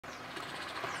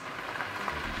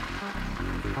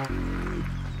Will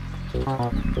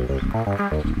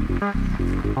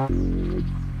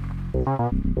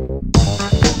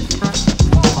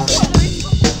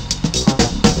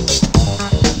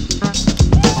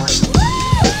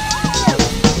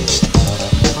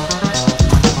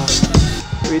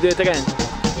you do it again?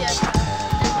 Yeah.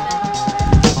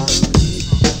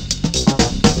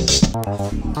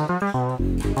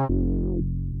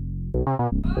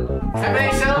 How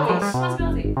many syllables?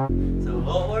 Responsibility. So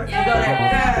what word? Yeah. You got it.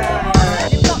 Yeah.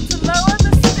 You've got to lower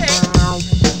the stick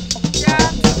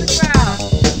down to the ground.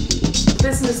 A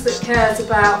business that cares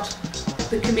about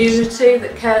the community,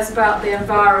 that cares about the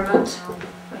environment,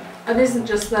 and isn't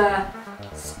just there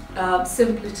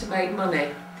simply to make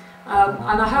money.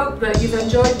 And I hope that you've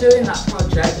enjoyed doing that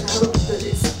project. I hope that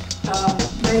it's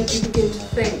made you begin to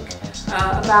think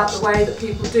about the way that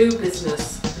people do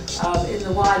business in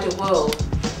the wider world,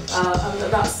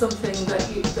 and that's something that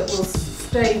will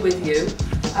stay with you.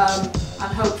 And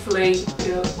hopefully,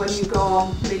 you know, when you go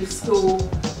on, leave school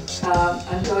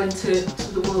and go into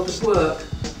the world of work,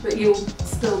 that you'll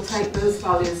still take those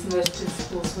values and those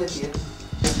principles with you.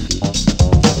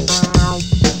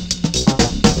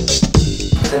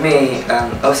 For me,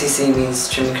 OCC means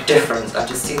to make a difference and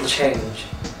to see the change.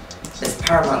 It's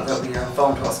paramount that we are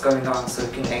informed of what's going on so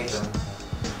we can aid them.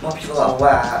 More people are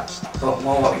aware, but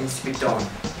more work needs to be done.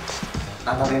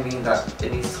 And that may mean that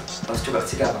it needs us to work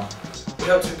together. We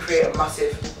hope to create a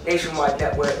massive nationwide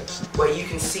network where you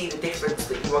can see the difference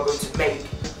that you are going to make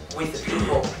with the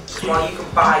people. Because while you can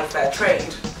buy fair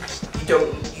trade,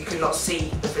 you cannot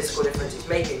see the physical difference it's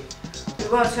making. We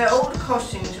worked out all the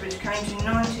costings, which came to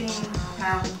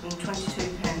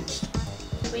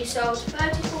 £19.22. We sold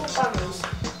 34 bunnies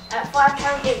at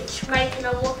 £5 each, making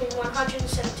a whopping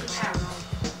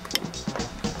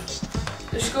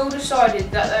 £170. The school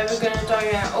decided that they were going to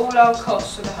donate all our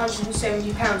costs of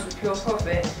 £170 of pure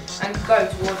profit and go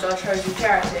towards our chosen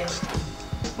charity.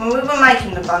 When we were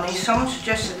making the bunnies, someone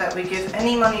suggested that we give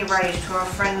any money raised to our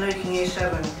friend Luke in Year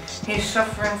 7. He is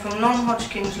suffering from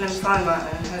non-Hodgkin's lymphoma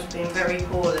and has been very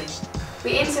poorly.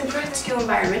 We aim to improve the school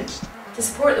environment, to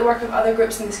support the work of other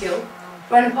groups in the school,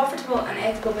 run a profitable and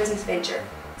ethical business venture,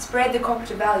 spread the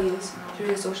cooperative values through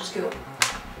the social school,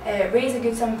 raise a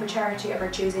good sum for charity of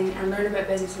our choosing, and learn about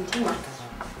business and teamwork.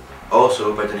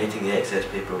 Also, by donating the excess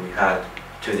paper we had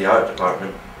to the art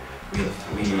department, we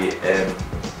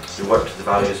worked to the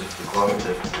values of the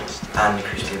cooperative and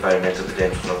increased the environmental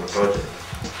credentials of the project.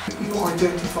 You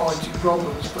identified your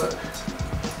problems, but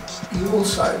you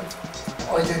also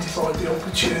identified the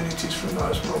opportunities from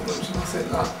those problems, and I think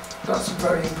that's a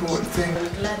very important thing.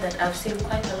 I'm glad that I've seen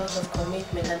quite a lot of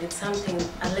commitment, and it's something,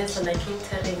 a lesson I keep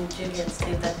telling Julie and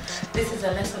Steve, that this is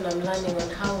a lesson I'm learning on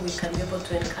how we can be able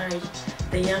to encourage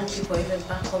the young people even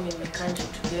back home in the country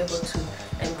to be able to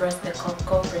embrace the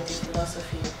cooperative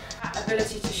philosophy. That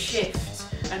ability to shift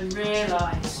and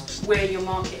realise where your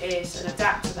market is and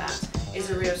adapt to that is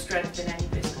a real strength in any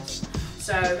business.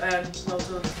 So, well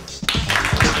done.